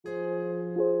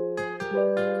What's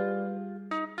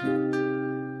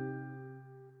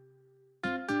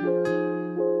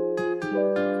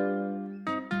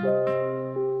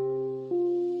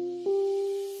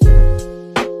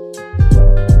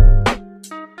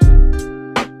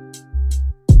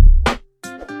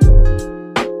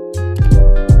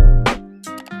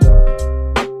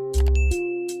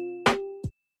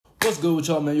good with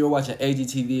y'all, man? You're watching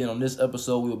AGTV, and on this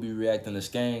episode, we will be reacting to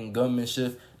Skeng Gvnman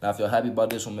shift. Now, if y'all happy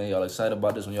about this one, man, y'all excited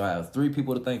about this one, y'all have 3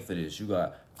 people to thank for this. You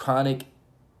got Chronic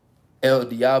El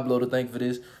Diablo to thank for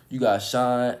this. You got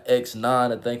Shine X9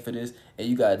 to thank for this. And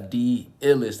you got D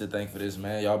Illest to thank for this,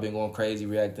 man. Y'all been going crazy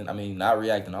reacting. I mean, not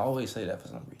reacting. I always say that for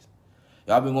some reason.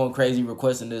 Y'all been going crazy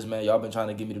requesting this, man. Y'all been trying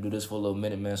to get me to do this for a little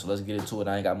minute, man. So let's get into it.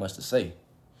 I ain't got much to say.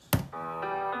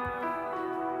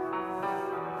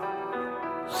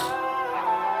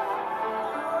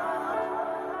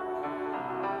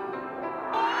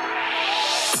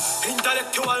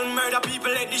 Intellectual murder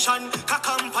people edition,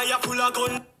 campfire full of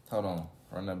gun. Hold on,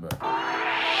 run that back.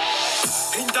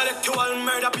 Intellectual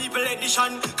murder people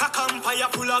edition, campfire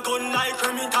full of gun like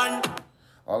Remington.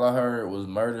 All I heard was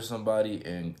murder somebody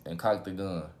and cock the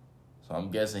gun. So I'm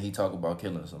guessing he talk about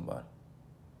killing somebody.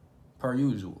 Per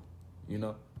usual, you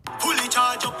know? Fully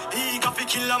charge up, he got to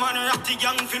kill a man, ratty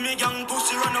gang, for me gang,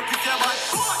 pussy run up if you're bad.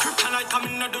 Kryptonite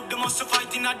coming out of the muscle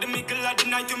fighting at the middle of the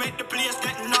night to make the place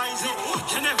get noisy.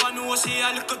 You never know, say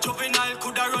a little juvenile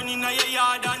coulda run in your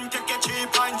yard and take a cheap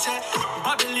and say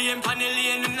Babylon,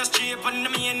 Panellian in the street, and the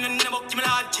main and the book, my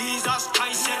Lord Jesus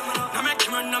Christ. No make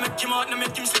him run, no make him out, no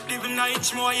make him sleep, living a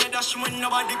inch more, yeah, that's when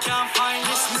nobody can find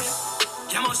this me.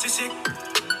 You must be sick,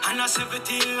 and I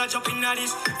 17, I jump in at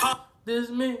this.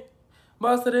 This me.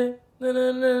 Like,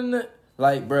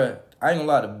 bruh, I ain't gonna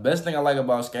lie, the best thing I like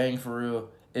about Skeng for real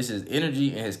is his energy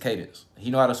and his cadence.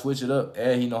 He know how to switch it up,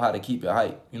 and he know how to keep it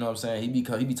hype. You know what I'm saying? He be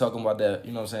talking about that,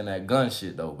 you know what I'm saying, that gun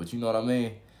shit, though. But you know what I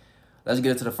mean? Let's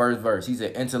get into the first verse. He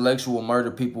said, intellectual murder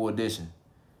people edition.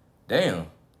 Damn.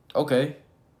 Okay.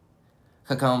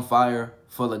 Cacom fire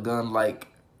full of gun like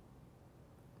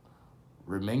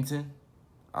Remington?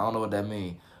 I don't know what that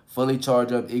mean. Fully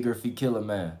charged up, eager if he kill a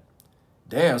man.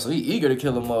 Damn, so he eager to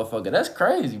kill a motherfucker. That's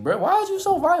crazy, bro. Why is you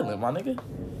so violent, my nigga?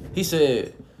 He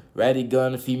said, ratty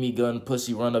gun, female gun,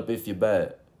 pussy, run up if you're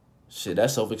bad. Shit,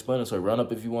 that's self-explanatory. Run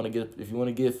up if you want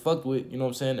to get fucked with, you know what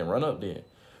I'm saying? Then run up then.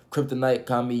 Kryptonite,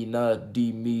 Kami, Na,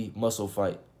 D, me, muscle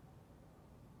fight.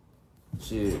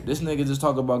 Shit, this nigga just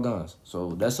talk about guns. So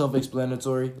that's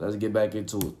self-explanatory. Let's get back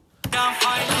into it.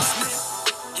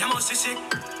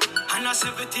 And I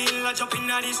 17, I jump in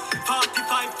at this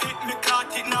 45 feet, me caught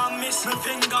it, now miss. My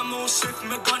finger move swift,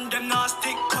 me gun them now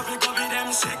stick. Cover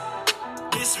them sick.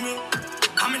 This me,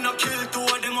 I'm in a kill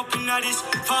 2 of them up in at this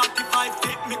 45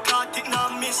 feet, me caught it,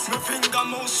 now miss. My finger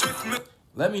move swift, me.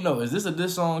 Let me know, is this a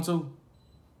diss song too?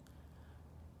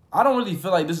 I don't really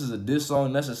feel like this is a diss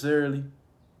song necessarily.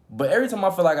 But every time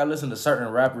I feel like I listen to certain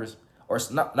rappers, or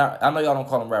not I know y'all don't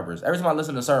call them rappers. Every time I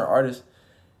listen to certain artists,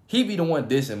 he be the one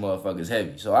dissing motherfuckers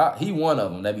heavy. So he one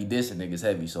of them that be dissing niggas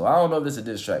heavy. So I don't know if this is a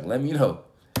diss track. Let me know.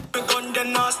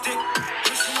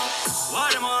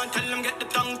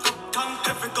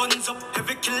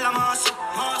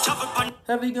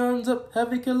 Heavy guns up,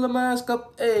 heavy killer mask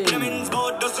up, ayy.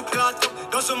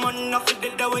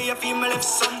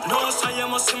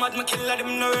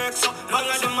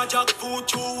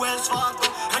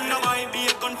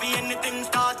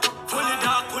 Fully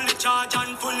dark, fully charge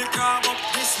and fully crab up.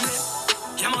 This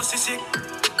me, you must be sick.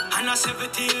 And I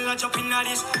 17, I jump in at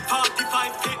this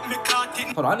 45 feet, me caught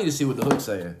it. Hold on, I need to see what the hook's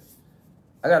saying.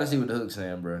 I gotta see what the hook's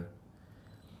saying, bro.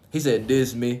 He said,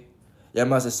 this me, you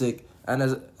must be sick. And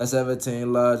a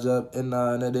 17 large up in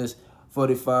 9 of this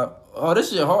 45. Oh,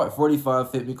 this shit hard.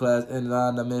 45 fit me class in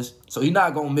 9 to miss. So he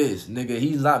not gonna miss, nigga.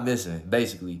 He's not missing,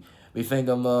 basically. Me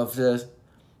finger move shift,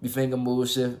 me finger move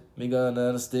shift, me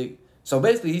gonna stick. So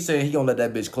basically, he's saying he gonna let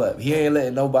that bitch clap. He ain't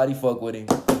letting nobody fuck with him.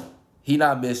 He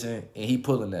not missing, and he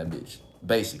pulling that bitch,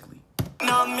 basically.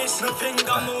 Now miss me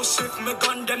finger move shift, me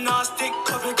gun them now stick,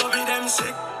 cover them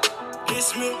sick.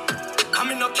 This me, I'm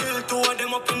in a kill 2 of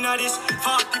them up in this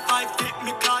 45 feet,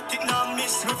 me caught it now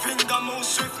miss. Me finger move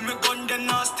swift, me gun them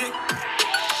now stick.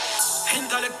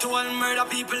 Intellectual murder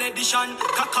people edition,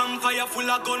 campfire full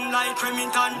of gun like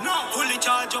Remington. Fully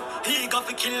charge up, he got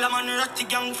to kill a man, ratty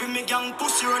gang, for me gang,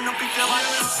 pussy run up if you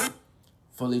want.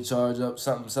 Fully charge up,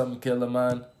 something kill a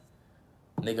man.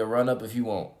 Nigga, run up if you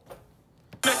want.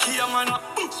 Make a man up,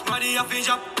 smarty a fish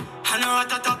up, and a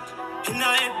rat attack, in a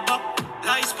head back,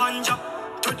 like sponge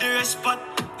up, to the rest spot.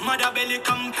 Mother belly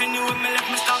company when me left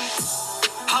me stand.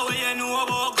 How you know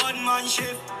about Gvnman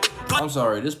shift? I'm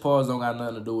sorry, this pause don't got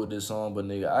nothing to do with this song, but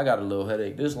nigga, I got a little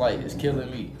headache. This light is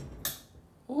killing me.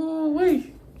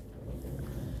 Ooh-wee.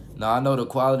 Now, I know the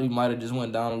quality might have just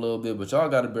went down a little bit, but y'all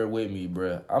gotta bear with me,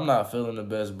 bruh. I'm not feeling the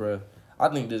best, bruh. I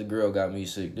think this girl got me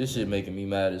sick. This shit making me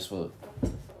mad as fuck.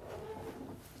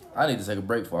 I need to take a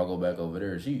break before I go back over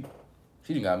there. She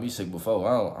done got me sick before.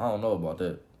 I don't know about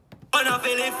that. But I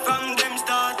feel it from them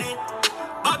started.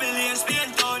 Babylon,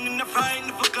 Spain town in the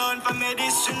frightened for clown for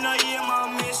medicine, I hear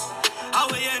my miss. How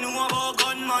you know about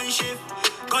Gvnman shift?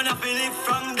 Gonna feel it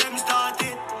from them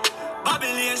started.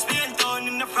 Babylon, Spain town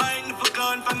in the frightened for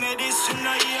clown for medicine,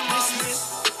 I hear my miss.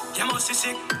 You must be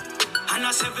sick. And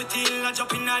I 17, I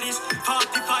jump in at this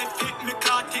 45 feet, me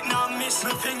caught it, now miss.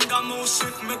 Me finger move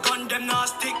swift, me gun them now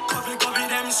stick. Covey,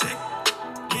 them sick.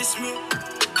 This me.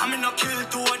 I'm in a kill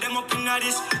two of them up in at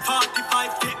this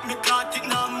 45 feet, me caught it,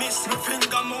 now miss. Me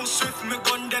finger move swift, me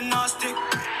gun them now stick.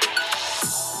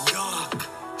 Dark,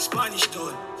 Spanish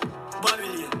town,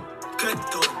 Babylon, Clip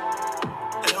town,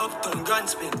 Uptown, Grand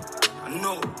Spin, and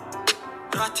no,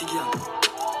 Rattigan.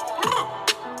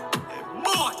 Hey,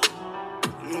 boy,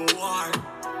 no war.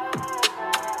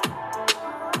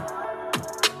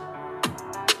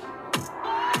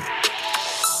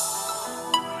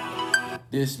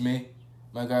 This me.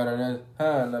 My God,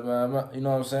 you know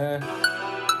what I'm saying?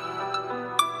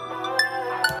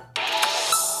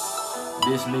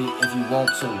 This me if you want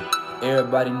to.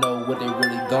 Everybody know what they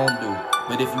really gon' do.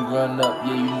 But if you run up,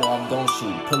 yeah, you know I'm gon'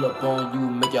 shoot. Pull up on you,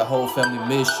 make your whole family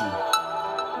miss you.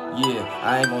 Yeah,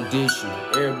 I ain't gon' dish you.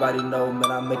 Everybody know,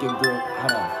 man, I make it real.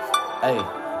 Hold on. Hey,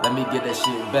 let me get that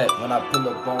shit back. When I pull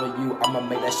up on you, I'ma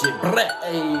make that shit black.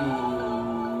 Hey,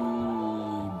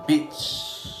 bitch.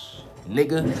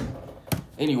 Nigga.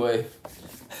 Anyway,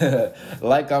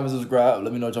 like, comment, subscribe.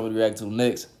 Let me know what y'all want to react to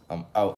next. I'm out.